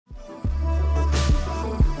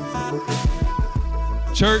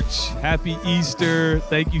Church, happy Easter.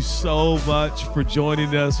 Thank you so much for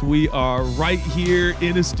joining us. We are right here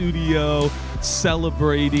in a studio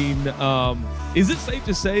celebrating. Is it safe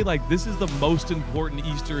to say, like, this is the most important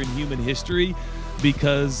Easter in human history?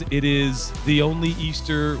 Because it is the only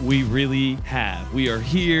Easter we really have. We are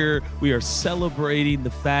here, we are celebrating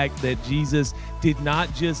the fact that Jesus did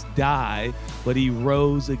not just die, but he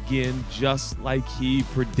rose again just like he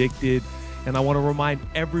predicted. And I want to remind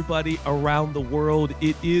everybody around the world,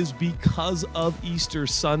 it is because of Easter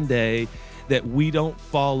Sunday that we don't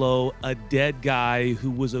follow a dead guy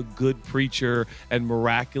who was a good preacher and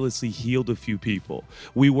miraculously healed a few people.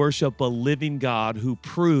 We worship a living God who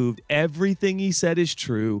proved everything he said is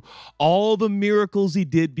true, all the miracles he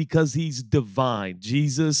did because he's divine.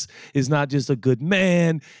 Jesus is not just a good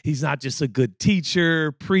man. He's not just a good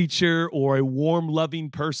teacher, preacher, or a warm, loving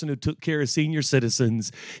person who took care of senior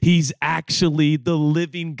citizens. He's actually the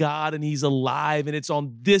living God, and he's alive. And it's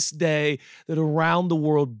on this day that around the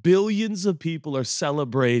world, billions of people are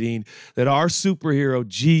celebrating that our superhero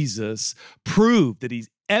Jesus proved that he's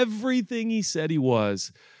everything he said he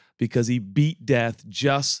was, because he beat death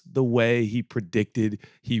just the way he predicted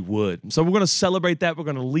he would. So we're going to celebrate that. We're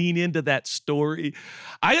going to lean into that story.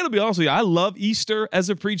 I got to be honest with you, I love Easter as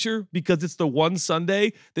a preacher because it's the one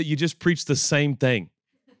Sunday that you just preach the same thing.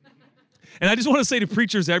 And I just want to say to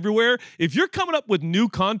preachers everywhere, if you're coming up with new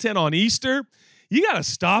content on Easter, you got to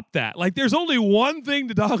stop that. Like, there's only one thing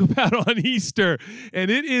to talk about on Easter,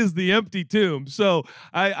 and it is the empty tomb. So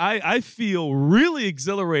I feel really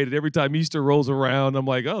exhilarated every time Easter rolls around. I'm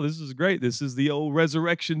like, oh, this is great. This is the old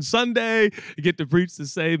Resurrection Sunday. You get to preach the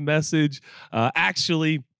same message.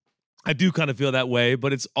 Actually, I do kind of feel that way,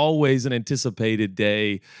 but it's always an anticipated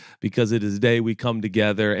day because it is a day we come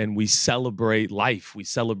together and we celebrate life. We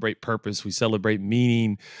celebrate purpose. We celebrate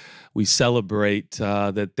meaning. We celebrate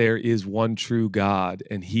that there is one true God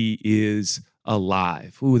and he is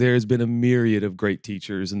alive. Ooh, there has been a myriad of great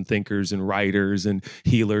teachers and thinkers and writers and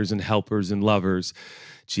healers and helpers and lovers.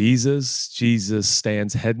 Jesus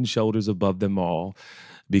stands head and shoulders above them all,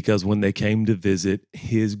 because when they came to visit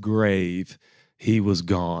his grave, he was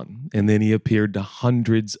gone. And then he appeared to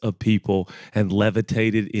hundreds of people and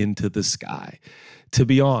levitated into the sky. To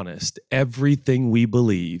be honest, everything we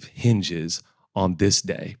believe hinges on this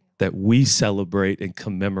day that we celebrate and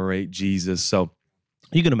commemorate Jesus. So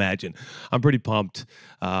you can imagine, I'm pretty pumped,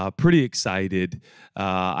 pretty excited.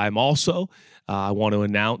 I'm also, I want to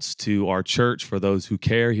announce to our church, for those who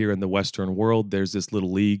care here in the Western world, there's this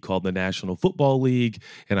little league called the National Football League.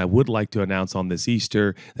 And I would like to announce on this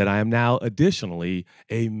Easter that I am now additionally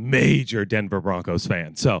a major Denver Broncos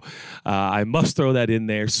fan. So I must throw that in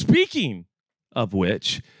there. Speaking of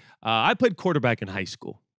which, I played quarterback in high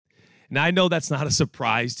school. Now, I know that's not a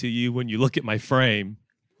surprise to you when you look at my frame.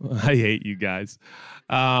 I hate you guys.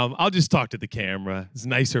 I'll just talk to the camera. There's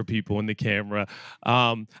nicer people in the camera.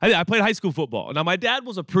 I played high school football. Now, my dad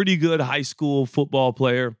was a pretty good high school football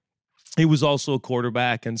player. He was also a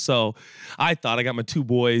quarterback. And so I thought, I got my two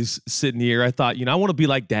boys sitting here. I thought, I want to be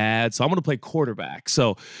like dad, so I'm going to play quarterback.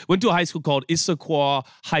 So went to a high school called Issaquah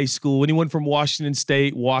High School. Anyone from Washington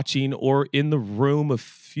State watching or in the room? A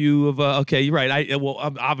few of, okay, you're right.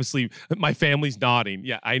 Obviously, my family's nodding.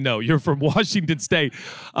 Yeah, I know. You're from Washington State.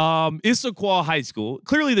 Issaquah High School,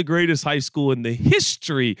 clearly the greatest high school in the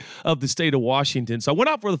history of the state of Washington. So I went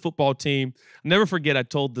out for the football team. I'll never forget, I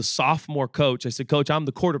told the sophomore coach, I said, Coach, I'm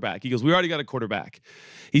the quarterback. He goes, we already got a quarterback.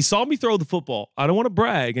 He saw me throw the football. I don't want to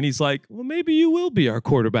brag. And he's like, well, maybe you will be our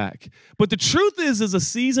quarterback. But the truth is, as the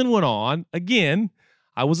season went on, again,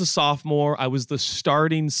 I was a sophomore. I was the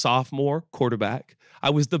starting sophomore quarterback. I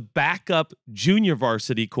was the backup junior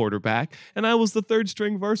varsity quarterback, and I was the third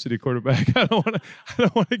string varsity quarterback. I don't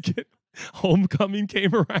want to get. Homecoming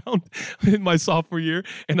came around in my sophomore year,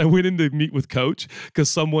 and I went in to meet with coach because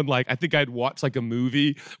someone, I think I'd watched a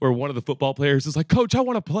movie where one of the football players is like, Coach, I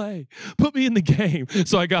want to play. Put me in the game.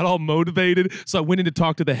 So I got all motivated. So I went in to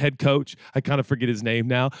talk to the head coach. I kind of forget his name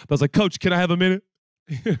now, but I was like, Coach, can I have a minute?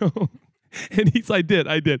 And he's like,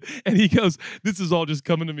 I did. And he goes, this is all just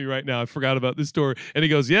coming to me right now. I forgot about this story. And he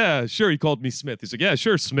goes, yeah, sure. He called me Smith. He's like, yeah,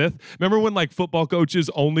 sure, Smith. Remember when football coaches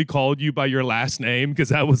only called you by your last name because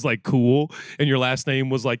that was cool, and your last name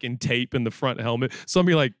was in tape in the front helmet? Some of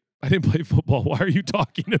you are like, I didn't play football. Why are you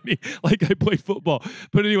talking to me like I play football?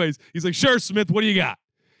 But anyways, he's like, sure, Smith, what do you got?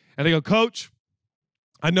 And I go, Coach,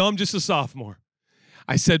 I know I'm just a sophomore.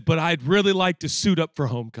 I said, but I'd really like to suit up for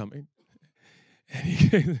homecoming.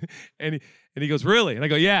 And he goes, really? And I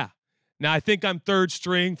go, yeah. Now, I think I'm third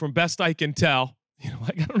string from best I can tell.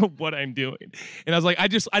 I don't know what I'm doing. And I was like,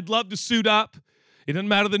 I'd love to suit up. It doesn't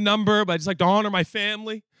matter the number, but I just like to honor my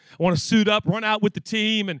family. I want to suit up, run out with the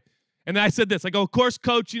team. And then I said this. I go, of course,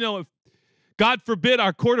 Coach, if God forbid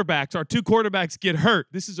our two quarterbacks get hurt.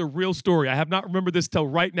 This is a real story. I have not remembered this till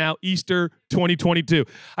right now, Easter 2022.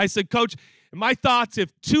 I said, Coach, my thoughts,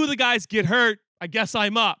 if two of the guys get hurt, I guess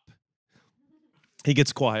I'm up. He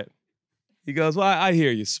gets quiet. He goes, well, I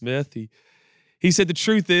hear you, Smith. He said, the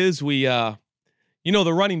truth is the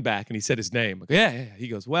running back. And he said his name. I go, yeah. He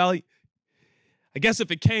goes, well, I guess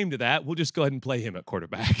if it came to that, we'll just go ahead and play him at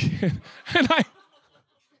quarterback.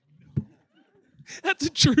 That's a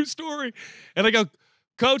true story. And I go,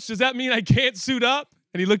 Coach, does that mean I can't suit up?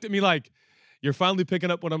 And he looked at me like, you're finally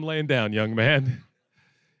picking up what I'm laying down, young man.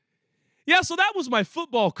 Yeah, so that was my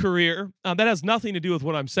football career. That has nothing to do with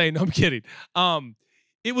what I'm saying. No, I'm kidding.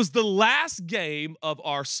 It was the last game of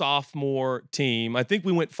our sophomore team. I think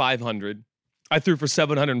we went 500. I threw for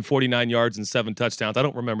 749 yards and 7 touchdowns. I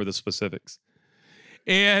don't remember the specifics.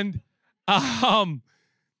 And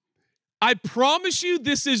I promise you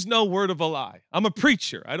this is no word of a lie. I'm a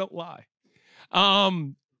preacher. I don't lie.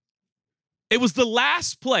 It was the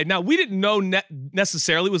last play. Now, we didn't know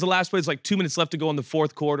necessarily it was the last play. It was like 2 minutes left to go in the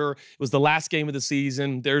fourth quarter. It was the last game of the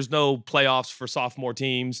season. There's no playoffs for sophomore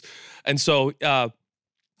teams. And so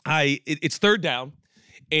it's third down,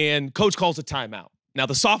 and Coach calls a timeout. Now,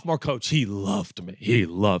 the sophomore coach, he loved me. He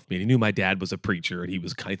loved me. He knew my dad was a preacher, and he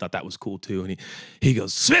thought that was cool too. And he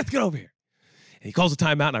goes, Smith, get over here. And he calls a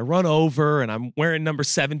timeout, and I run over, and I'm wearing number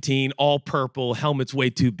 17, all purple, helmet's way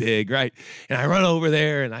too big, right? And I run over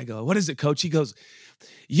there, and I go, what is it, Coach? He goes,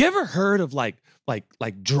 you ever heard of like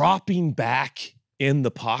dropping back in the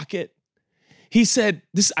pocket? He said,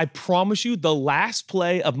 I promise you, the last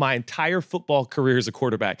play of my entire football career as a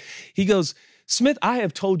quarterback. He goes, Smith, I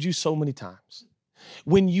have told you so many times,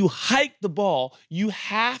 when you hike the ball, you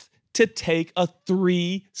have to take a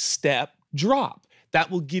 3-step drop. That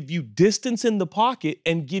will give you distance in the pocket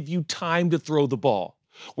and give you time to throw the ball.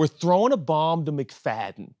 We're throwing a bomb to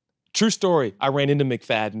McFadden. True story. I ran into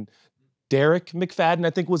McFadden. Derek McFadden, I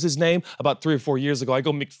think was his name, about 3 or 4 years ago. I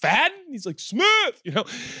go, McFadden? He's like, Smith,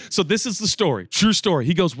 So this is the story. True story.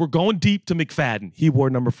 He goes, we're going deep to McFadden. He wore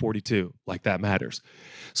number 42. Like that matters.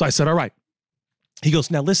 So I said, all right. He goes,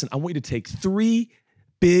 now listen, I want you to take 3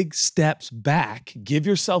 big steps back, give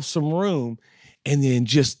yourself some room, and then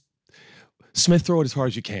just Smith, throw it as hard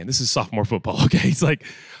as you can. This is sophomore football, okay? He's like,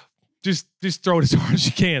 just throw it as hard as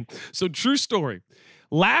you can. So true story.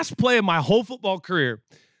 Last play of my whole football career,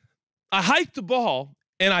 I hiked the ball,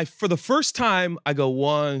 and for the first time, I go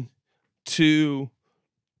 1, 2,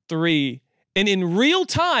 3. And in real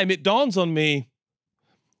time, it dawns on me,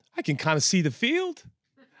 I can kind of see the field.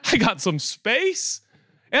 I got some space,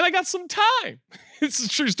 and I got some time. It's a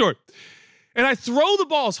true story. And I throw the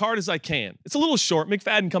ball as hard as I can. It's a little short.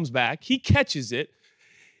 McFadden comes back. He catches it.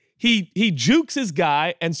 He jukes his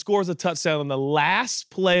guy and scores a touchdown on the last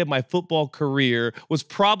play of my football career. Was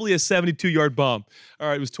probably a 72-yard bomb. All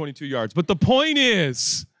right, it was 22 yards. But the point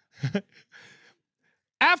is,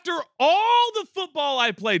 after all the football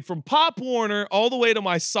I played from Pop Warner all the way to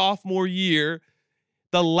my sophomore year,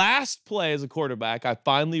 the last play as a quarterback, I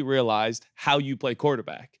finally realized how you play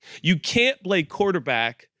quarterback. You can't play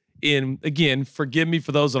quarterback again, forgive me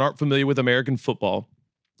for those that aren't familiar with American football,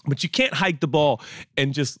 but you can't hike the ball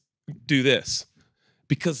and just do this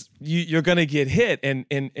because you're going to get hit.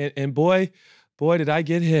 And boy, did I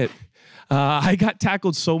get hit. I got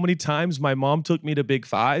tackled so many times. My mom took me to Big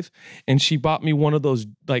 5, and she bought me one of those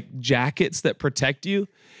like jackets that protect you.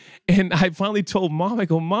 And I finally told Mom, I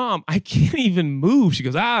go, Mom, I can't even move. She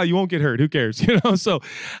goes, you won't get hurt. Who cares? So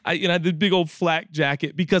I had the big old flak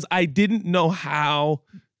jacket because I didn't know how.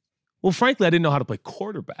 Well, frankly, I didn't know how to play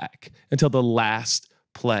quarterback until the last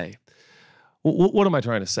play. What am I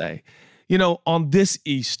trying to say? On this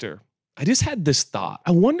Easter, I just had this thought.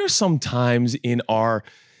 I wonder sometimes in our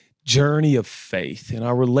journey of faith, in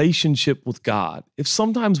our relationship with God, if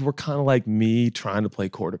sometimes we're kind of like me trying to play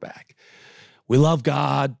quarterback. We love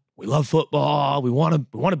God. We love football. We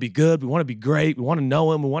want to be good. We want to be great. We want to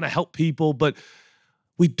know Him. We want to help people, but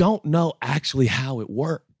we don't know actually how it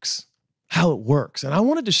works. And I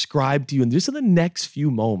want to describe to you, and just in the next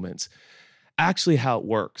few moments, actually how it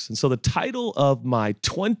works. And so the title of my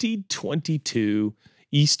 2022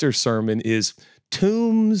 Easter sermon is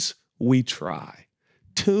Tombs We Try.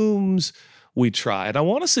 Tombs We Try. And I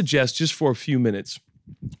want to suggest just for a few minutes,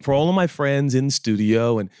 for all of my friends in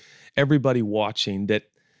studio and everybody watching, that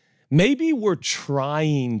maybe we're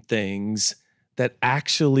trying things that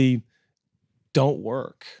actually don't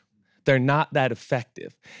work. They're not that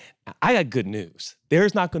effective. I got good news.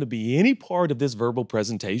 there's not going to be any part of this verbal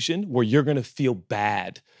presentation where you're going to feel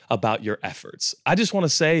bad about your efforts. I just want to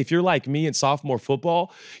say, if you're like me in sophomore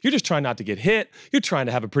football, you're just trying not to get hit. You're trying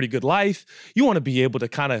to have a pretty good life. You want to be able to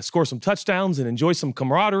kind of score some touchdowns and enjoy some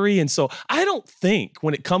camaraderie. And so I don't think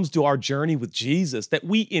when it comes to our journey with Jesus that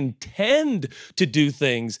we intend to do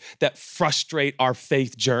things that frustrate our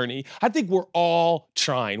faith journey. I think we're all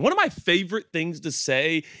trying. One of my favorite things to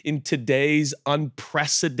say in today's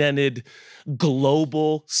unprecedented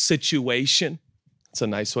global situation, it's a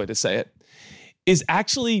nice way to say it, is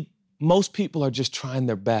actually most people are just trying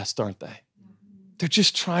their best, aren't they? They're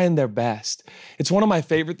just trying their best. It's one of my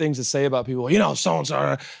favorite things to say about people,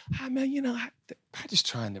 so-and-so, they're just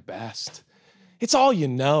trying their best. It's all you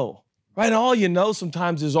know, right? All you know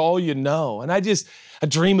sometimes is all you know. And I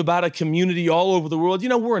dream about a community all over the world.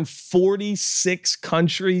 We're in 46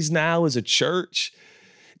 countries now as a church.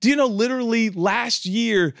 Do you know, literally last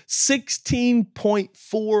year,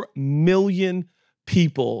 16.4 million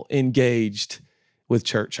people engaged with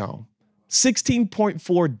Churchome.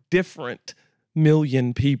 16.4 different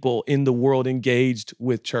million people in the world engaged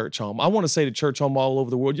with Churchome. I want to say to Churchome all over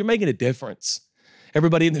the world, you're making a difference.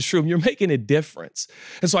 Everybody in this room, you're making a difference.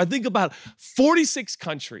 And so I think about 46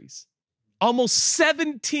 countries, almost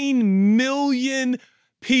 17 million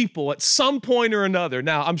people at some point or another.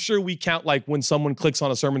 Now, I'm sure we count like when someone clicks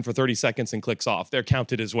on a sermon for 30 seconds and clicks off. They're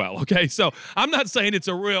counted as well, okay? So I'm not saying it's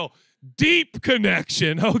a real deep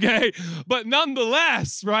connection, okay? But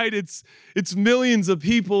nonetheless, right, it's millions of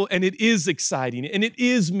people, and it is exciting, and it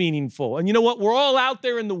is meaningful. And you know what? We're all out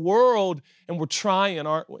there in the world, and we're trying,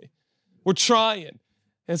 aren't we? We're trying.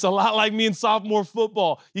 And it's a lot like me in sophomore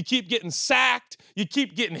football. You keep getting sacked. You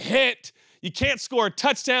keep getting hit. You can't score a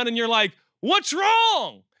touchdown, and you're like, what's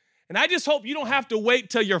wrong? And I just hope you don't have to wait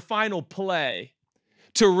till your final play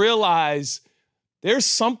to realize there's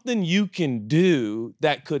something you can do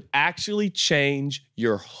that could actually change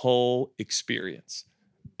your whole experience.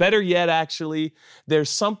 Better yet, actually, there's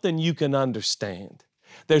something you can understand.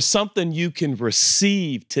 There's something you can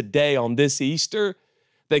receive today on this Easter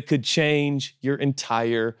that could change your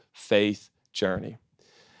entire faith journey.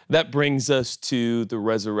 That brings us to the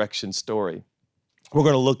resurrection story. We're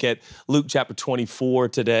going to look at Luke chapter 24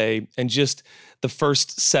 today and just the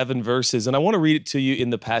first 7 verses. And I want to read it to you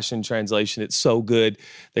in the Passion Translation. It's so good.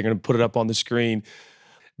 They're going to put it up on the screen.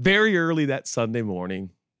 Very early that Sunday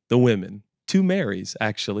morning, the women, 2 Marys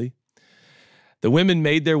actually, the women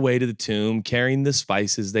made their way to the tomb carrying the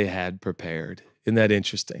spices they had prepared. Isn't that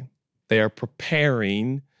interesting? They are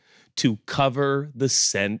preparing to cover the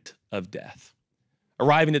scent of death.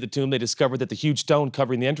 Arriving at the tomb, they discovered that the huge stone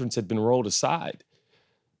covering the entrance had been rolled aside.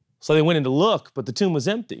 So they went in to look, but the tomb was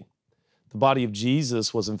empty. The body of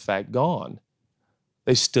Jesus was in fact gone.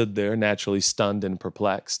 They stood there, naturally stunned and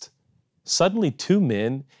perplexed. Suddenly, 2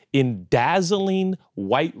 men in dazzling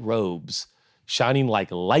white robes, shining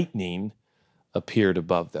like lightning, appeared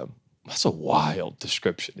above them. That's a wild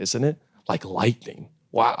description, isn't it? Like lightning.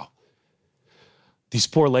 Wow. These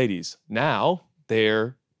poor ladies, now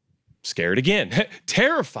they're scared again,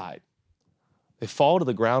 terrified. They fall to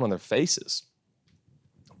the ground on their faces.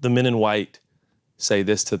 The men in white say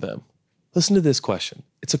this to them. Listen to this question.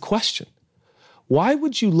 It's a question. Why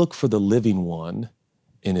would you look for the living one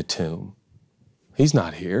in a tomb? He's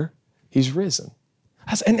not here. He's risen.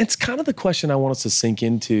 And it's kind of the question I want us to sink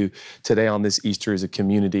into today on this Easter as a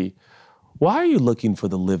community. Why are you looking for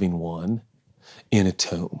the living one in a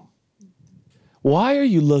tomb? Why are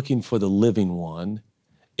you looking for the living one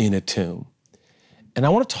in a tomb? And I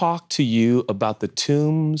want to talk to you about the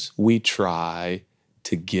tombs we try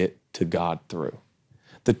to get to God through.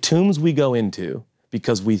 The tombs we go into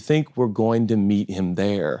because we think we're going to meet him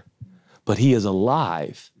there, but he is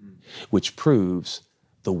alive, which proves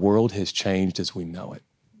the world has changed as we know it.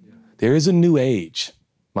 There is a new age,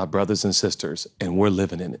 my brothers and sisters, and we're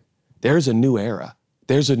living in it. There's a new era.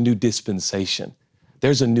 There's a new dispensation.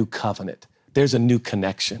 There's a new covenant. There's a new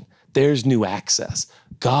connection. There's new access.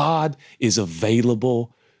 God is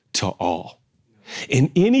available to all.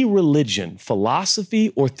 In any religion,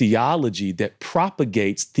 philosophy, or theology that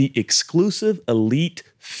propagates the exclusive elite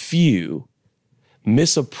few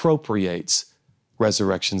misappropriates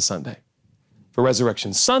Resurrection Sunday. For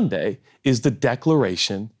Resurrection Sunday is the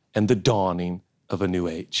declaration and the dawning of a new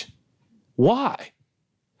age. Why?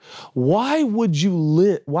 Why would you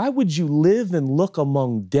live and look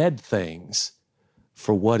among dead things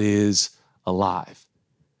for what is alive?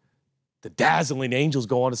 The dazzling angels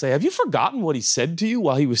go on to say, have you forgotten what he said to you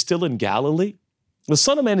while he was still in Galilee? The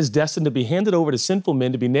Son of Man is destined to be handed over to sinful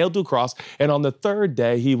men to be nailed to a cross, and on the 3rd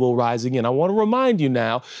day he will rise again. I want to remind you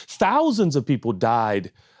now, thousands of people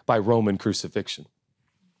died by Roman crucifixion.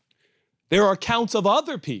 There are accounts of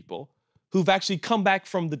other people who've actually come back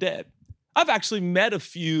from the dead. I've actually met a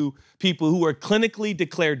few people who were clinically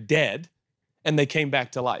declared dead and they came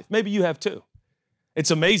back to life. Maybe you have too. It's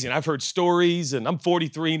amazing. I've heard stories, and I'm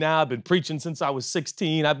 43 now. I've been preaching since I was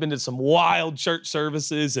 16. I've been to some wild church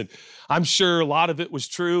services, and I'm sure a lot of it was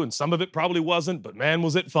true, and some of it probably wasn't, but man,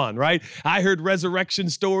 was it fun, right? I heard resurrection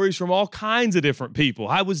stories from all kinds of different people.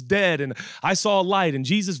 I was dead, and I saw a light, and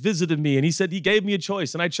Jesus visited me, and he said he gave me a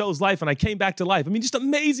choice, and I chose life, and I came back to life. I mean, just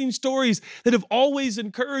amazing stories that have always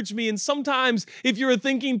encouraged me, and sometimes if you're a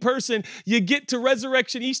thinking person, you get to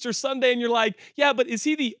Resurrection Easter Sunday, and you're like, yeah, but is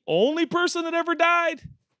he the only person that ever died?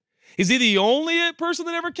 Is he the only person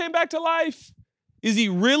that ever came back to life? Is he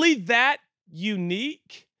really that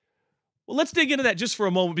unique? Well, let's dig into that just for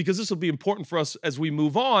a moment because this will be important for us as we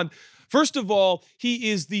move on. First of all,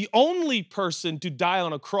 he is the only person to die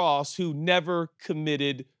on a cross who never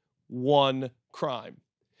committed one crime.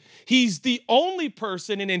 He's the only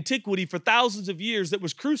person in antiquity for thousands of years that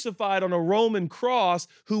was crucified on a Roman cross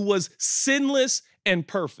who was sinless and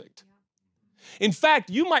perfect. In fact,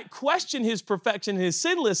 you might question his perfection and his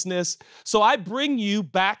sinlessness, so I bring you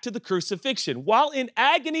back to the crucifixion. While in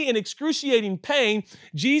agony and excruciating pain,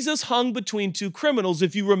 Jesus hung between two criminals,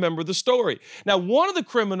 if you remember the story. Now, one of the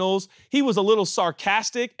criminals, he was a little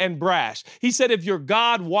sarcastic and brash. He said, if you're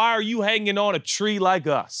God, why are you hanging on a tree like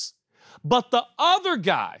us? But the other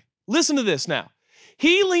guy, listen to this now,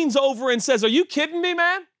 he leans over and says, are you kidding me,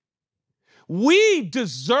 man? We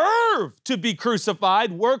deserve to be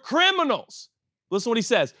crucified. We're criminals. Listen to what he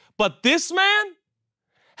says. But this man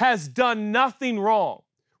has done nothing wrong,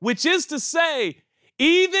 which is to say,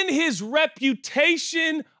 even his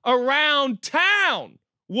reputation around town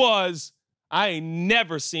was, I ain't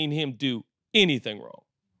never seen him do anything wrong.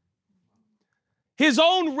 His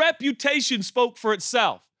own reputation spoke for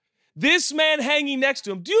itself. This man hanging next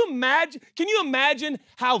to him, can you imagine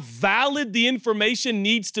how valid the information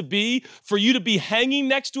needs to be for you to be hanging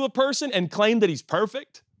next to a person and claim that he's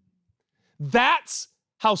perfect? That's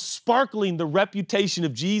how sparkling the reputation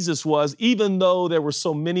of Jesus was, even though there were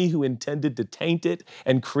so many who intended to taint it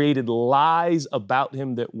and created lies about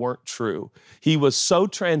him that weren't true. He was so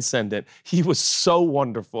transcendent. He was so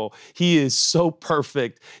wonderful. He is so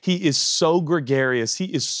perfect. He is so gregarious. He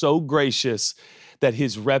is so gracious that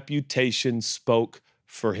his reputation spoke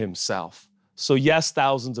for himself. So yes,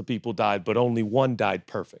 thousands of people died, but only one died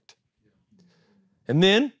perfect. And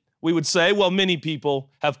then we would say, well, many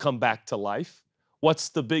people have come back to life. What's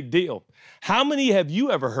the big deal? How many have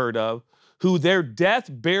you ever heard of who their death,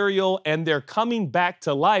 burial, and their coming back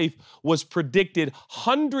to life was predicted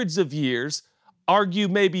hundreds of years, argue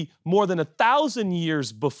maybe more than 1,000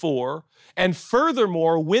 years before, and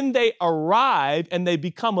furthermore, when they arrive and they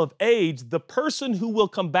become of age, the person who will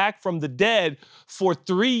come back from the dead for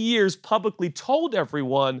 3 years publicly told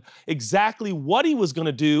everyone exactly what he was going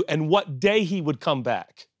to do and what day he would come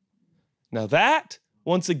back. Now that,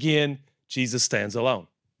 once again, Jesus stands alone.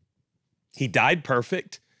 He died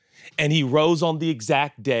perfect, and he rose on the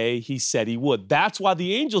exact day he said he would. That's why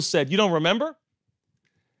the angel said, you don't remember?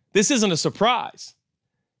 This isn't a surprise.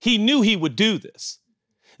 He knew he would do this.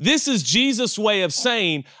 This is Jesus' way of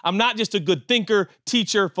saying, I'm not just a good thinker,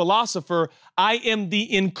 teacher, philosopher. I am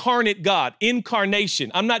the incarnate God,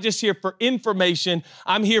 incarnation. I'm not just here for information.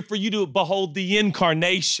 I'm here for you to behold the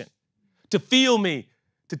incarnation, to feel me,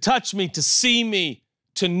 to touch me, to see me,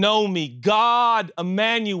 to know me. God,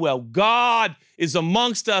 Emmanuel, God is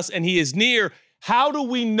amongst us and he is near. How do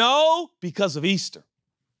we know? Because of Easter.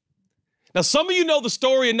 Now, some of you know the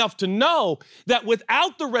story enough to know that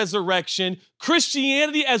without the resurrection,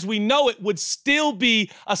 Christianity as we know it would still be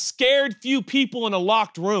a scared few people in a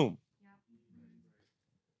locked room.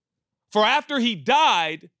 For after he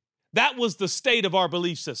died, that was the state of our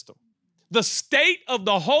belief system. The state of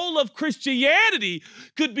the whole of Christianity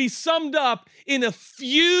could be summed up in a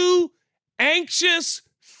few anxious,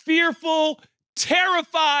 fearful,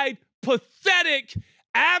 terrified, pathetic,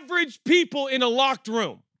 average people in a locked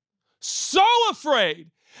room. So afraid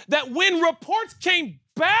that when reports came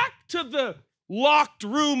back to the locked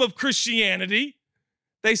room of Christianity,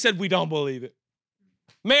 they said, we don't believe it.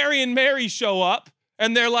 Mary and Mary show up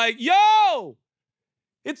and they're like, yo,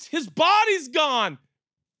 his body's gone.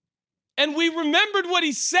 And we remembered what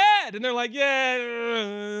he said. And they're like,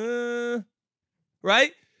 yeah,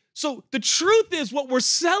 right? So the truth is what we're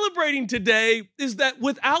celebrating today is that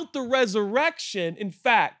without the resurrection, in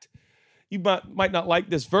fact, you might not like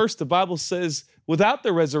this verse. The Bible says, without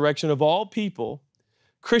the resurrection of all people,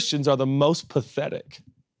 Christians are the most pathetic.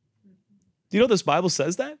 Do you know this Bible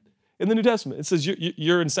says that? In the New Testament, it says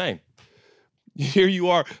you're insane. Here you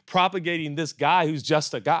are propagating this guy who's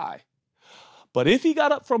just a guy. But if he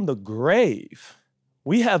got up from the grave,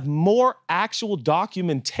 we have more actual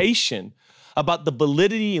documentation about the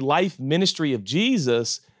validity, life, ministry of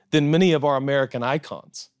Jesus than many of our American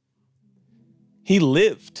icons. He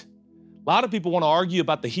lived. A lot of people want to argue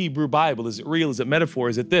about the Hebrew Bible. Is it real? Is it metaphor?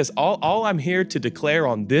 Is it this? All I'm here to declare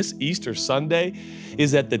on this Easter Sunday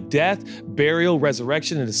is that the death, burial,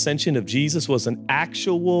 resurrection, and ascension of Jesus was an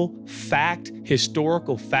actual fact,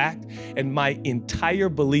 historical fact, and my entire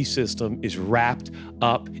belief system is wrapped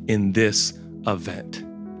up in this event.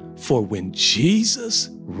 For when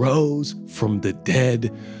Jesus rose from the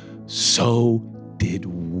dead, so did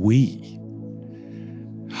we.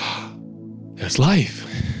 There's life.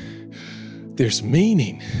 There's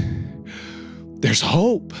meaning. There's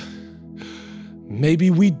hope.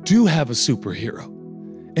 Maybe we do have a superhero.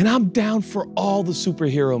 And I'm down for all the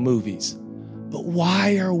superhero movies. But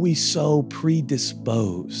why are we so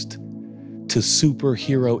predisposed to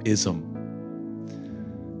superheroism?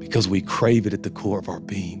 Because we crave it at the core of our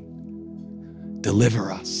being.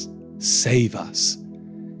 Deliver us, save us.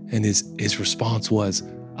 And his response was,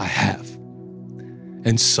 I have.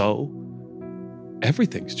 And so,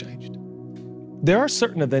 everything's changed. There are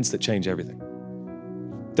certain events that change everything.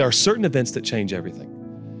 There are certain events that change everything.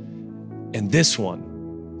 And this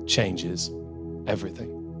one changes everything.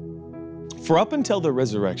 For up until the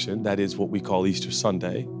resurrection, that is what we call Easter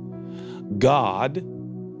Sunday, God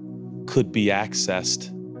could be accessed,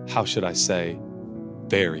 how should I say,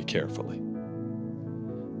 very carefully,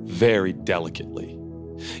 very delicately.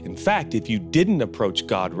 In fact, if you didn't approach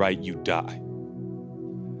God right, you die.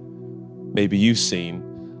 Maybe you've seen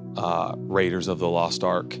Raiders of the Lost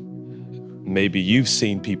Ark. Maybe you've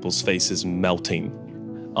seen people's faces melting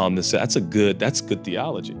on this. That's good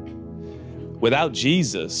theology. Without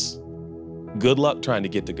Jesus, good luck trying to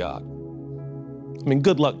get to God. I mean,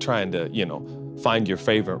 good luck trying to, find your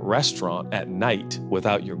favorite restaurant at night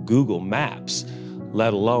without your Google Maps,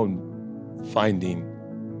 let alone finding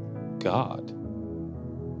God.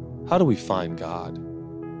 How do we find God?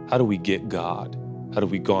 How do we get God? How do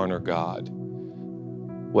we garner God?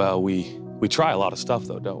 Well, we try a lot of stuff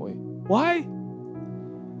though, don't we? Why?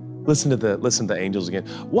 Listen to the angels again.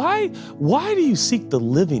 Why do you seek the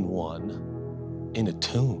living one in a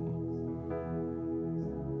tomb?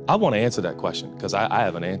 I want to answer that question because I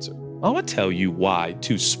have an answer. I want to tell you why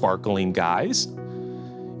two sparkling guys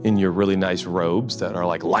in your really nice robes that are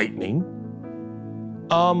like lightning.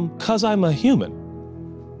 'Cause I'm a human.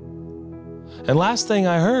 And last thing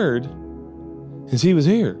I heard is he was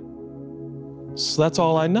here. So that's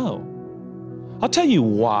all I know. I'll tell you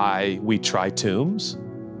why we try tombs.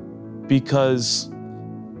 Because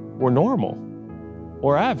we're normal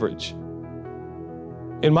or average.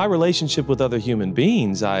 In my relationship with other human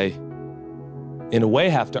beings, I, in a way,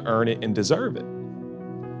 have to earn it and deserve it.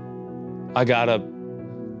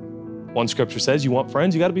 One scripture says, you want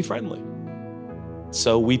friends, you gotta be friendly.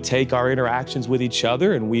 So we take our interactions with each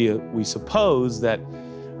other and we suppose that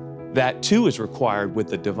too is required with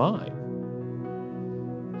the divine.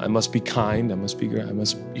 I must be kind, I must,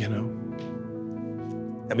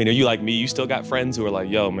 I mean, are you like me? You still got friends who are like,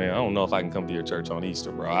 yo, man, I don't know if I can come to your church on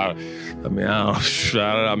Easter, bro. I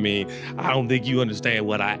don't think you understand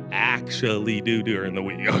what I actually do during the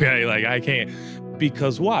week, okay? Like, I can't.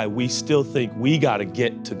 Because why? We still think we got to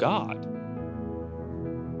get to God.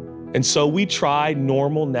 And so we try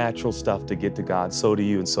normal, natural stuff to get to God. So do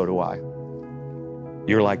you and so do I.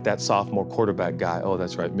 You're like that sophomore quarterback guy. Oh,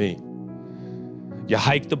 that's right, me. You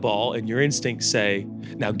hike the ball and your instincts say,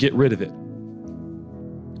 now get rid of it.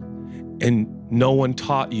 And no one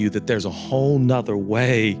taught you that there's a whole nother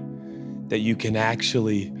way that you can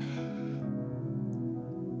actually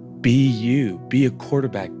be you, be a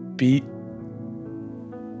quarterback,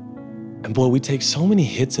 and boy, we take so many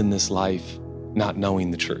hits in this life not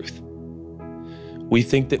knowing the truth. We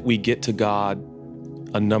think that we get to God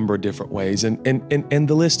a number of different ways, and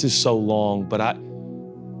the list is so long, but I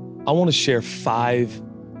want to share 5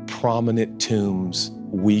 prominent tombs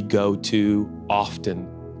we go to often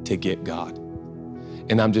to get God.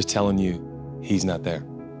 And I'm just telling you, he's not there.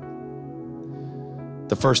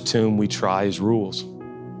 The first tomb we try is rules.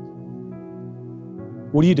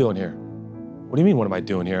 What are you doing here? What do you mean, what am I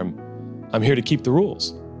doing here? I'm here to keep the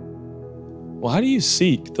rules. Well, how do you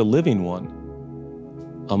seek the living one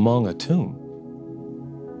among a tomb?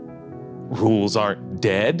 Rules aren't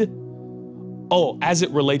dead. Oh, as it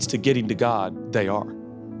relates to getting to God, they are.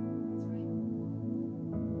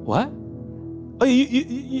 What? Oh,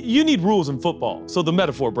 you need rules in football, so the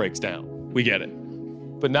metaphor breaks down. We get it.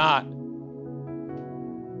 But not.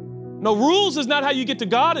 No, rules is not how you get to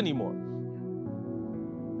God anymore.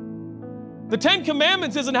 The 10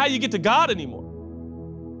 Commandments isn't how you get to God anymore.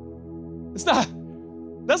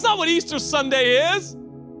 That's not what Easter Sunday is.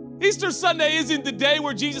 Easter Sunday isn't the day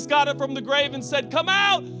where Jesus got up from the grave and said, come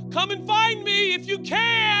out, come and find me if you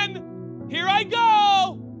can. Here I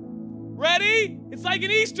go. Ready? It's like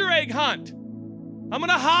an Easter egg hunt. I'm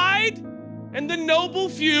gonna hide and the noble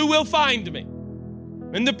few will find me.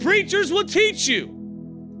 And the preachers will teach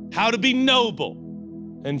you how to be noble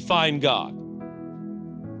and find God.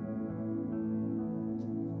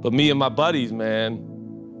 But me and my buddies, man,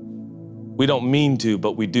 we don't mean to,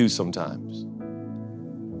 but we do sometimes.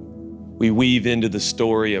 We weave into the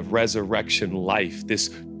story of resurrection life, this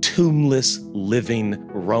tombless living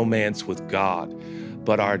romance with God.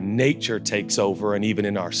 But our nature takes over, and even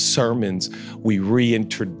in our sermons, we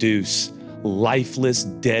reintroduce lifeless,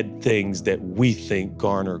 dead things that we think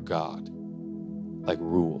garner God, like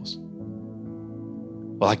rules.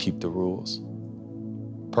 Well, I keep the rules.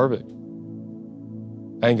 Perfect.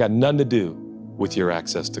 I ain't got nothing to do with your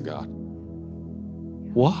access to God.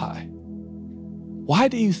 Why? Why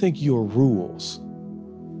do you think your rules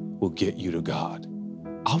will get you to God?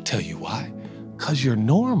 I'll tell you why. Because you're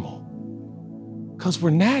normal. Because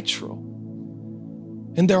we're natural.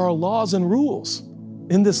 And there are laws and rules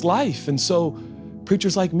in this life. And so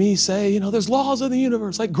preachers like me say, there's laws of the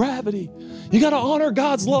universe, like gravity. You got to honor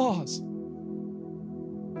God's laws.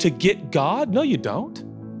 To get God? No, you don't.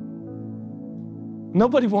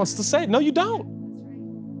 Nobody wants to say it. No, you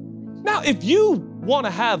don't. Now, if you want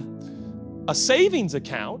to have a savings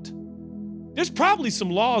account, there's probably some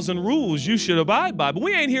laws and rules you should abide by, but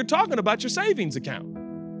we ain't here talking about your savings account.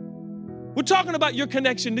 We're talking about your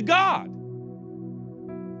connection to God.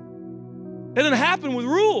 It doesn't happen with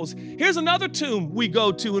rules. Here's another tomb we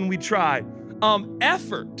go to and we try.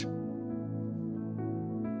 Effort.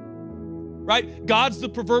 Right? God's the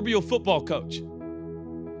proverbial football coach.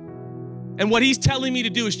 And what he's telling me to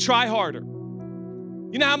do is try harder.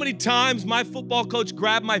 You know how many times my football coach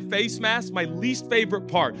grabbed my face mask, my least favorite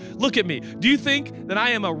part? Look at me. Do you think that I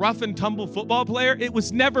am a rough and tumble football player? I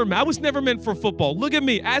was never meant for football. Look at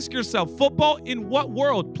me. Ask yourself, football in what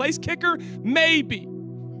world? Place kicker? Maybe.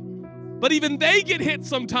 But even they get hit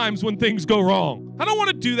sometimes when things go wrong. I don't want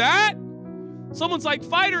to do that. Someone's like,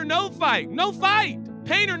 fight or no fight? No fight.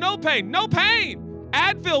 Pain or no pain? No pain.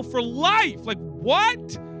 Advil for life. Like,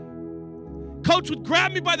 what? Coach would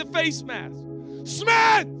grab me by the face mask. Smith,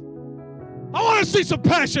 I want to see some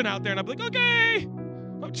passion out there. And I'd be like, okay,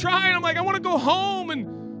 I'm trying. I'm like, I want to go home and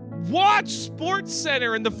watch Sports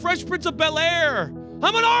Center and the Fresh Prince of Bel-Air.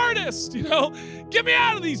 I'm an artist, Get me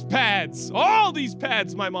out of these pads. All these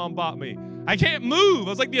pads my mom bought me. I can't move. I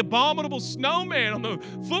was like the abominable snowman on the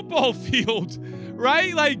football field,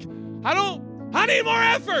 right? Like, I need more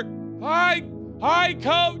effort. All right,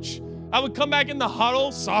 coach. I would come back in the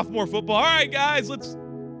huddle, sophomore football. All right, guys, let's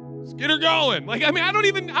get her going. Like, I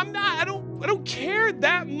don't care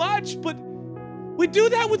that much, but we do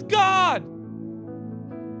that with God.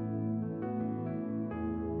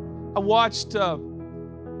 I watched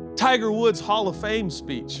Tiger Woods' Hall of Fame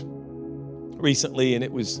speech recently, and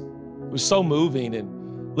it was so moving,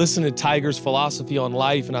 and listening to Tiger's philosophy on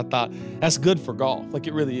life, and I thought, that's good for golf. Like,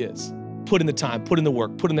 it really is. Put in the time, put in the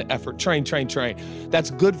work, put in the effort, train.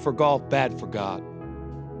 That's good for golf, bad for God.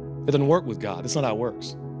 It doesn't work with God. That's not how it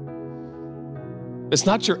works. It's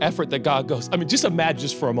not your effort that God goes. Just imagine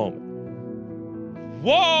just for a moment.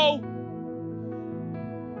 Whoa!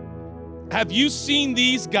 Have you seen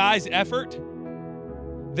these guys' effort?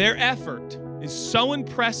 Their effort is so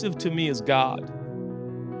impressive to me as God.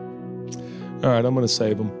 All right, I'm going to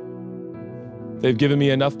save them. They've given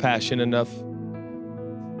me enough passion, enough.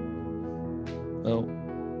 No.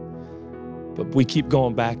 But we keep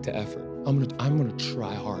going back to effort. I'm gonna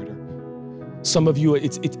try harder. Some of you,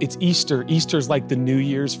 it's Easter. Easter's like the New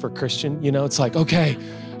Year's for Christian. It's like, okay,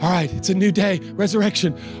 all right, it's a new day,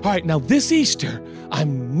 resurrection. All right, now this Easter,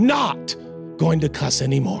 I'm not going to cuss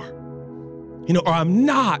anymore. Or I'm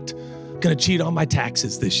not gonna cheat on my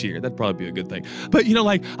taxes this year. That'd probably be a good thing. But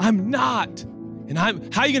I'm not. And how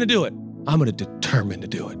are you gonna do it? I'm gonna determine to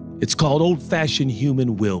do it. It's called old-fashioned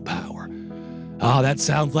human willpower. Oh, that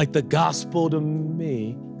sounds like the gospel to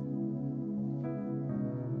me.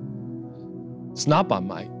 It's not by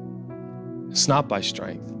might. It's not by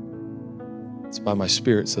strength. It's by my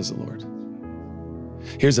spirit, says the Lord.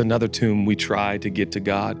 Here's another tomb we try to get to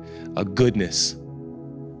God, a goodness.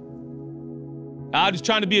 I'm just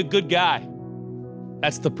trying to be a good guy.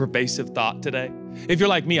 That's the pervasive thought today. If you're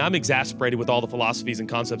like me, I'm exasperated with all the philosophies and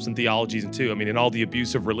concepts and theologies and too. I mean, and all the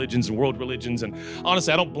abuse of religions and world religions. And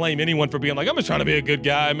honestly, I don't blame anyone for being like, I'm just trying to be a good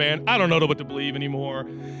guy, man. I don't know what to believe anymore.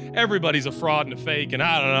 Everybody's a fraud and a fake. And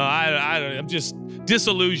I don't know. I'm just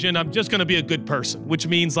disillusioned. I'm just going to be a good person, which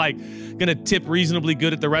means like going to tip reasonably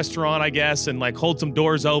good at the restaurant, I guess, and like hold some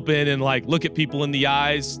doors open and like look at people in the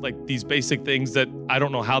eyes, like these basic things that I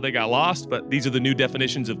don't know how they got lost, but these are the new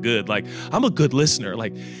definitions of good. Like, I'm a good listener.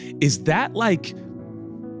 Like, is that where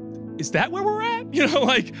we're at? You know,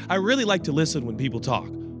 like, I really like to listen when people talk.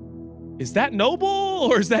 Is that noble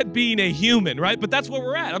or is that being a human, right? But that's where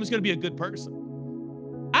we're at. I'm just gonna be a good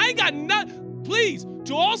person. I ain't got nothing. Please,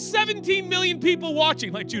 to all 17 million people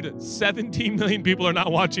watching, like Judah, 17 million people are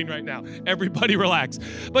not watching right now. Everybody relax.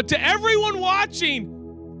 But to everyone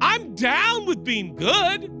watching, I'm down with being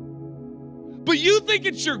good. But you think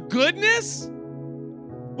it's your goodness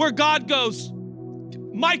where God goes,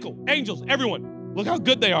 Michael, angels, everyone, look how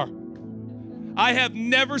good they are. I have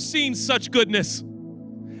never seen such goodness.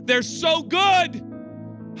 They're so good.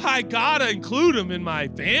 I gotta include them in my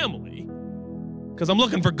family because I'm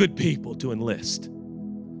looking for good people to enlist.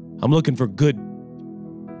 I'm looking for good.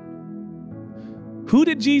 Who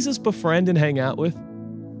did Jesus befriend and hang out with?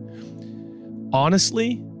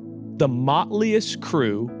 Honestly, the motliest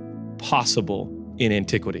crew possible in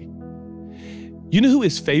antiquity. You know who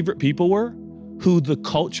his favorite people were? Who the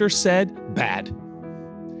culture said bad.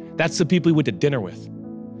 That's the people he went to dinner with.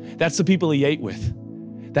 That's the people he ate with.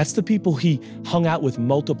 That's the people he hung out with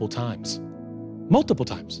multiple times. Multiple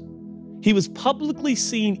times. He was publicly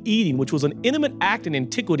seen eating, which was an intimate act in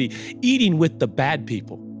antiquity, eating with the bad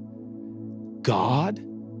people. God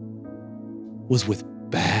was with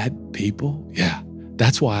bad people? Yeah,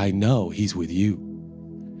 that's why I know he's with you.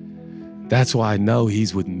 That's why I know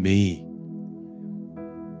he's with me.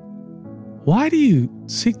 Why do you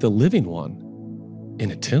seek the living one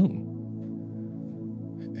in a tomb?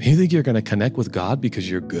 You think you're going to connect with God because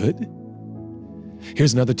you're good?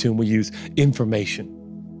 Here's another tomb we use, information.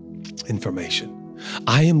 Information.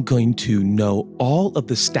 I am going to know all of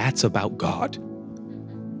the stats about God,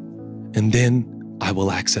 and then I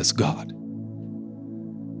will access God.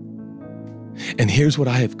 And here's what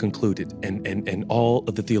I have concluded, and all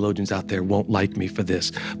of the theologians out there won't like me for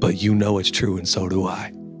this, but you know it's true, and so do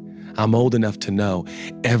I. I'm old enough to know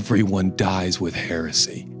everyone dies with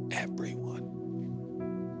heresy. Everyone.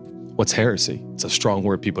 What's heresy? It's a strong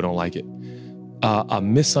word. People don't like it. A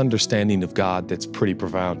misunderstanding of God that's pretty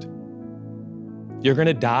profound. You're going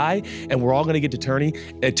to die, and we're all going to get to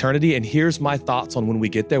eternity, and here's my thoughts on when we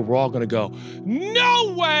get there. We're all going to go,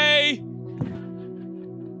 no way!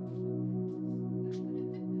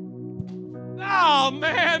 Oh,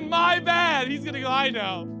 man, my bad. He's going to go, I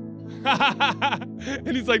know.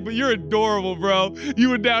 And he's like, but you're adorable, bro. You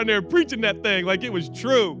were down there preaching that thing like it was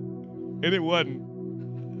true, and it wasn't.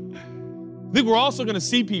 I think we're also going to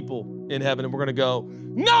see people in heaven, and we're going to go,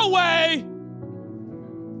 no way!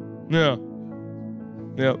 Yeah.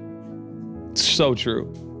 Yep. It's so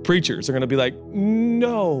true. Preachers are going to be like,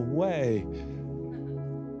 no way.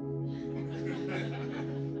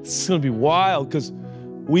 It's going to be wild because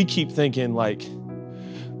we keep thinking like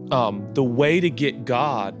the way to get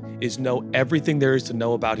God is know everything there is to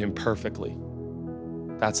know about him perfectly.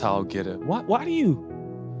 That's how I'll get it. Why do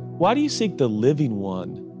you seek the living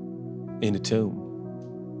one in a tomb?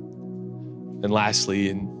 And lastly,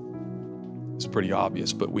 and it's pretty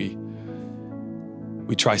obvious, but we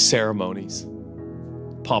try ceremonies,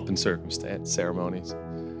 pomp and circumstance ceremonies.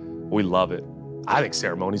 We love it. I think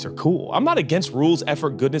ceremonies are cool. I'm not against rules,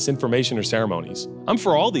 effort, goodness, information, or ceremonies. I'm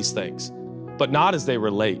for all these things, but not as they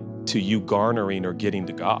relate to you garnering or getting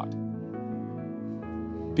to God.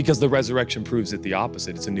 Because the resurrection proves it the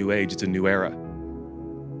opposite. It's a new age, it's a new era.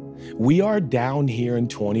 We are down here in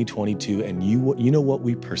 2022, and you know what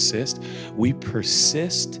we persist? We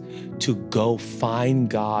persist to go find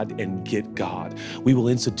God and get God. We will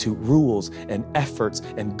institute rules and efforts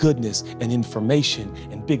and goodness and information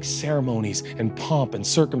and big ceremonies and pomp and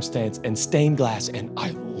circumstance and stained glass, and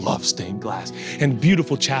I love stained glass, and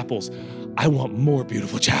beautiful chapels. I want more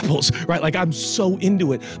beautiful chapels, right? Like I'm so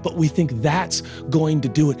into it, but we think that's going to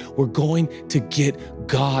do it. We're going to get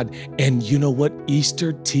God. And you know what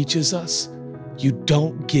Easter teaches us? You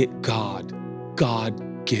don't get God.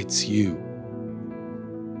 God gets you.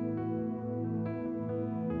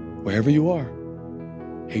 Wherever you are,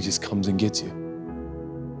 he just comes and gets you.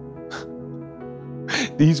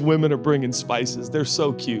 These women are bringing spices. They're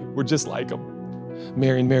so cute. We're just like them.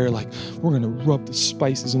 Mary and Mary are like, we're going to rub the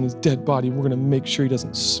spices in his dead body. We're going to make sure he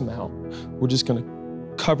doesn't smell. We're just going to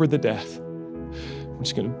cover the death. We're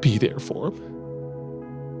just going to be there for him.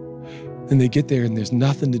 And they get there and there's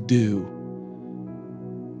nothing to do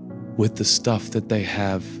with the stuff that they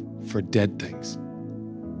have for dead things.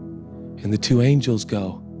 And the two angels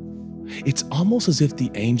go. It's almost as if the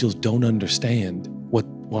angels don't understand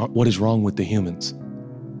what is wrong with the humans.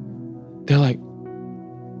 They're like,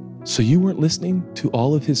 so you weren't listening to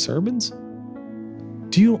all of his sermons?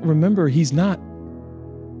 Do you remember he's not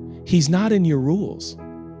in your rules.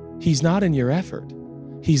 He's not in your effort.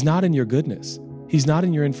 He's not in your goodness. He's not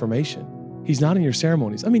in your information. He's not in your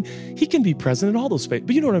ceremonies. I mean, he can be present in all those spaces,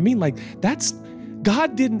 but you know what I mean? Like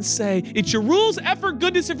God didn't say, it's your rules, effort,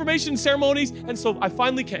 goodness, information, ceremonies. And so I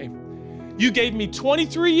finally came. You gave me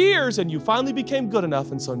 23 years and you finally became good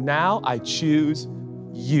enough. And so now I choose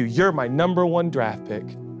you. You're my #1 draft pick.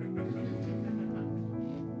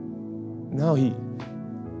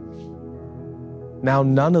 Now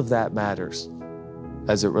none of that matters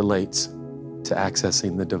as it relates to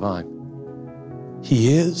accessing the divine.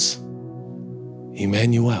 He is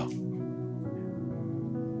Emmanuel,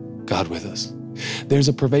 God with us. There's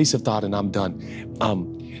a pervasive thought, and I'm done.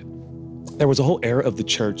 There was a whole era of the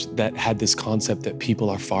church that had this concept that people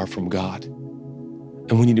are far from God,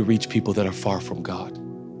 and we need to reach people that are far from God.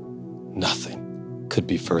 Nothing could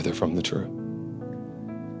be further from the truth.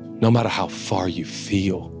 No matter how far you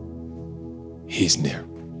feel, he's near.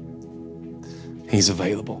 He's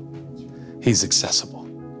available. He's accessible.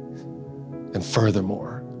 And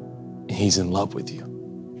furthermore, he's in love with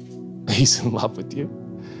you. He's in love with you.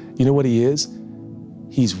 You know what he is?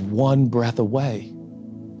 He's one breath away.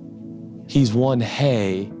 He's one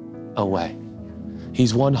hey away.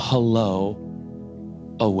 He's one hello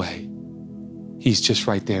away. He's just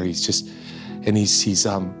right there. He's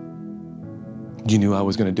you knew I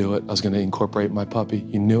was gonna do it. I was gonna incorporate my puppy.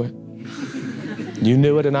 You knew it. You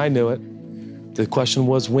knew it and I knew it. The question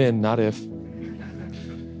was when, not if.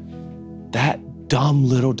 That dumb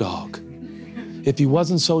little dog. If he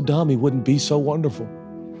wasn't so dumb, he wouldn't be so wonderful.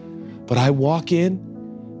 But I walk in,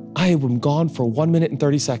 I am gone for 1 minute and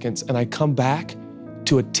 30 seconds, and I come back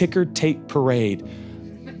to a ticker tape parade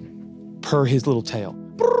per his little tail.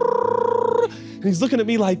 And he's looking at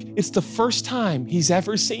me like it's the first time he's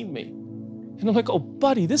ever seen me. And I'm like, oh,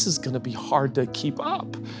 buddy, this is gonna be hard to keep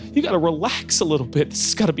up. You gotta relax a little bit. This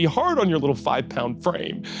has gotta be hard on your little 5-pound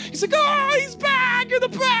frame. He's like, oh, he's back, you're the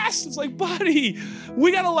best. It's like, buddy,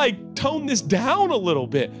 we gotta like tone this down a little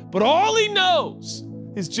bit. But all he knows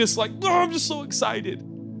is just like, oh, I'm just so excited.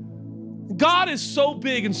 God is so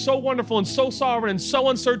big and so wonderful and so sovereign and so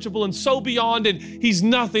unsearchable and so beyond, and he's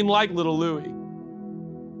nothing like little Louie.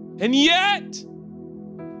 And yet,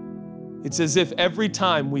 it's as if every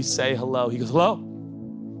time we say hello, he goes, hello.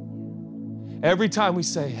 Every time we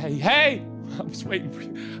say, hey, I was waiting for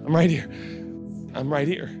you. I'm right here. I'm right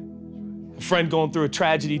here. A friend going through a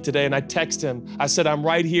tragedy today, and I text him. I said, I'm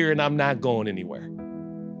right here and I'm not going anywhere.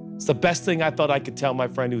 It's the best thing I thought I could tell my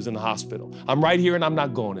friend who's in the hospital. I'm right here and I'm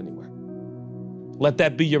not going anywhere. Let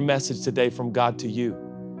that be your message today from God to you.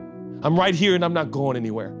 I'm right here and I'm not going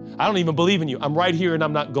anywhere. I don't even believe in you. I'm right here and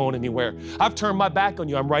I'm not going anywhere. I've turned my back on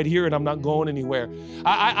you. I'm right here and I'm not going anywhere.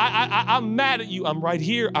 I'm mad at you. I'm right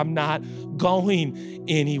here. I'm not going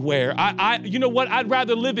anywhere. You know what? I'd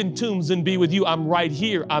rather live in tombs than be with you. I'm right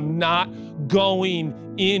here. I'm not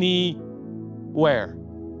going anywhere.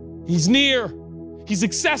 He's near. He's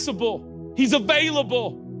accessible. He's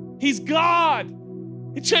available. He's God.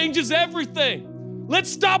 It changes everything.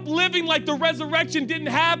 Let's stop living like the resurrection didn't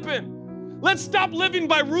happen. Let's stop living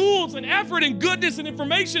by rules and effort and goodness and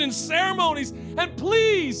information and ceremonies. And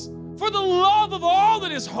please, for the love of all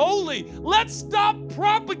that is holy, let's stop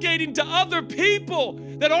propagating to other people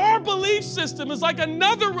that our belief system is like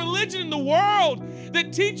another religion in the world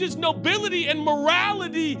that teaches nobility and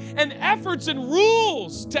morality and efforts and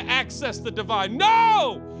rules to access the divine.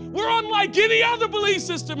 No! We're unlike any other belief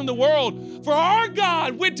system in the world, for our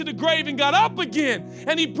God went to the grave and got up again,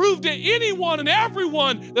 and he proved to anyone and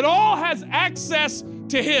everyone that all has access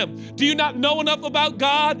to him. Do you not know enough about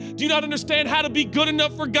God? Do you not understand how to be good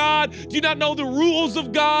enough for God? Do you not know the rules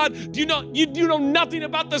of God? Do you know nothing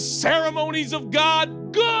about the ceremonies of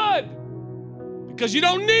God? Good, because you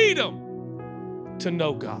don't need them to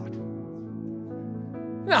know God.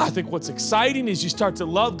 Now, I think what's exciting is you start to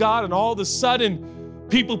love God, and all of a sudden,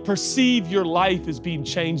 people perceive your life as being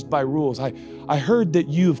changed by rules. I heard that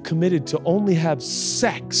you have committed to only have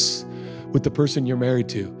sex with the person you're married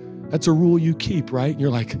to. That's a rule you keep, right? And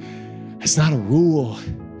you're like, it's not a rule.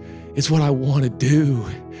 It's what I want to do.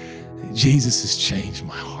 Jesus has changed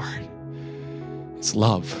my heart. It's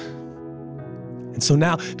love. And so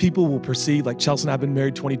now people will perceive, like Chelsea and I have been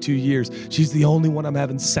married 22 years. She's the only one I'm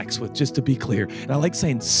having sex with, just to be clear. And I like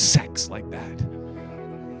saying sex like that.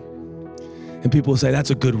 And people will say,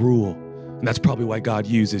 that's a good rule. And that's probably why God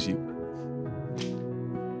uses you.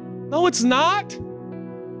 No, it's not.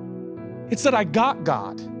 It's that I got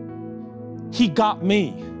God. He got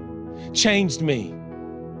me, changed me.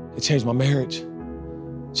 It changed my marriage,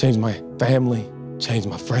 changed my family, changed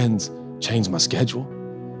my friends, changed my schedule,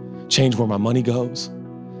 changed where my money goes.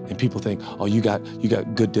 And people think, oh, you got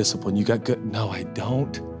good discipline. You got good. No, I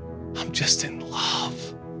don't. I'm just in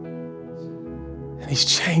love. And he's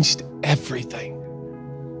changed everything.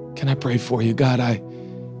 Can I pray for you? God,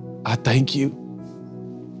 I thank you.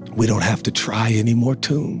 We don't have to try any more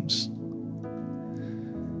tombs,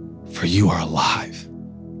 for you are alive.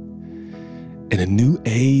 And a new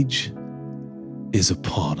age is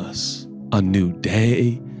upon us. A new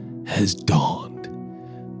day has dawned.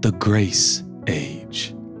 The grace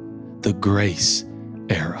age, the grace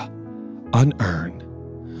era, unearned,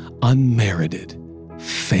 unmerited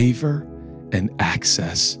favor and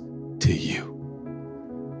access to you.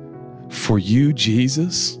 For you,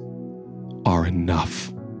 Jesus, are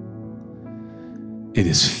enough. It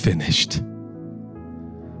is finished.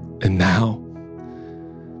 And now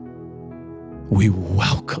we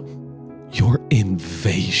welcome your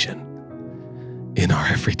invasion in our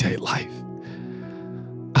everyday life.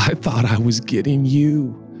 I thought I was getting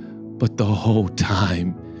you, but the whole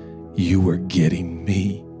time you were getting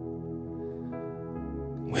me.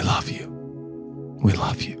 We love you. We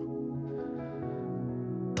love you.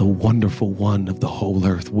 The wonderful one of the whole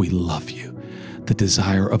earth, we love you. The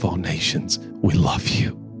desire of all nations, we love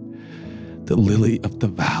you. The lily of the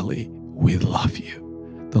valley, we love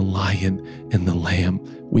you. The lion and the lamb,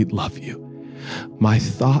 we love you. My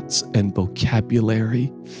thoughts and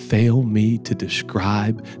vocabulary fail me to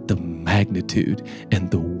describe the magnitude and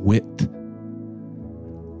the width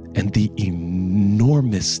and the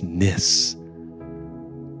enormousness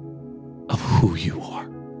of who you are.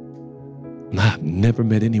 And I've never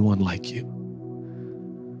met anyone like you.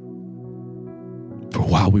 For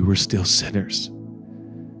while we were still sinners,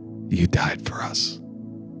 you died for us.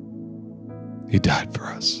 You died for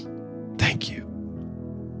us. Thank you.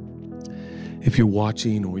 If you're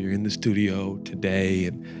watching or you're in the studio today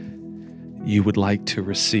and you would like to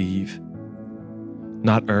receive,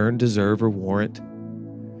 not earn, deserve, or warrant,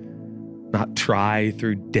 not try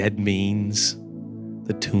through dead means,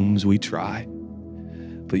 the tombs we try,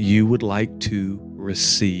 but you would like to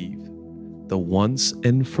receive the once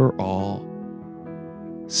and for all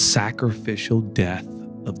sacrificial death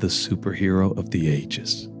of the superhero of the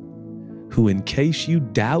ages, who, in case you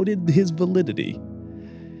doubted his validity,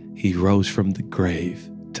 he rose from the grave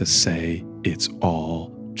to say it's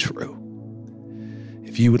all true.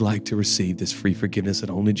 If you would like to receive this free forgiveness that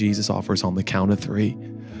only Jesus offers, on the count of 3,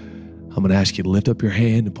 I'm going to ask you to lift up your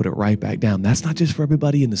hand and put it right back down. That's not just for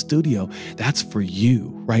everybody in the studio. That's for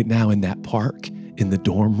you right now in that park, in the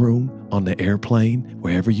dorm room, on the airplane,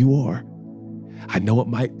 wherever you are. I know it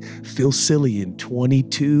might feel silly in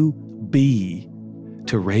 22B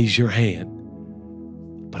to raise your hand,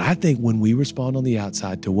 but I think when we respond on the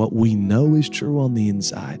outside to what we know is true on the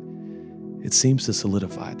inside, it seems to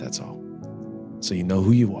solidify it, that's all. So you know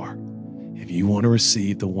who you are. If you want to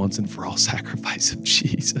receive the once and for all sacrifice of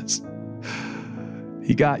Jesus,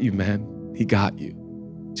 he got you, man. He got you.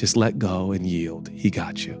 Just let go and yield. He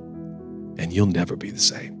got you. And you'll never be the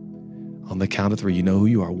same. On the count of 3, you know who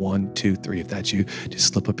you are. 1, 2, 3. If that's you,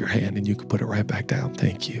 just slip up your hand and you can put it right back down.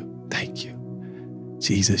 Thank you. Thank you.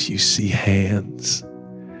 Jesus, you see hands,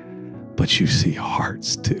 but you see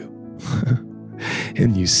hearts too.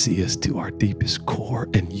 And you see us to our deepest core,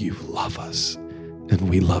 and you love us, and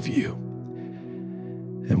we love you.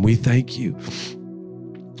 And we thank you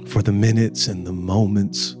for the minutes and the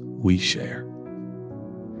moments we share.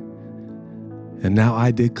 And now I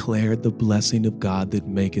declare the blessing of God that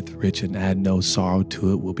maketh rich and add no sorrow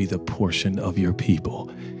to it will be the portion of your people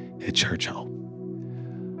at Churchome.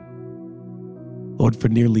 Lord, for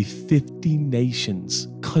nearly 50 nations,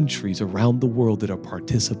 countries around the world that are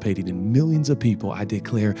participating in millions of people, I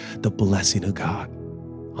declare the blessing of God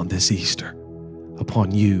on this Easter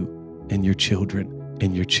upon you and your children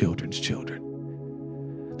and your children's children.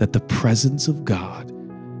 That the presence of God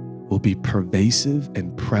will be pervasive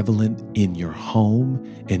and prevalent in your home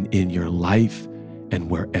and in your life and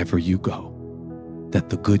wherever you go. That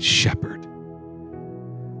the Good Shepherd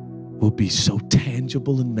will be so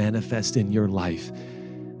tangible and manifest in your life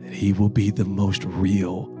that he will be the most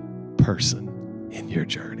real person in your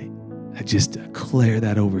journey. I just declare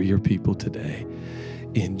that over your people today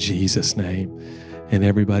in Jesus' name. And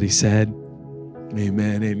everybody said,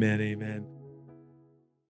 amen, amen, amen.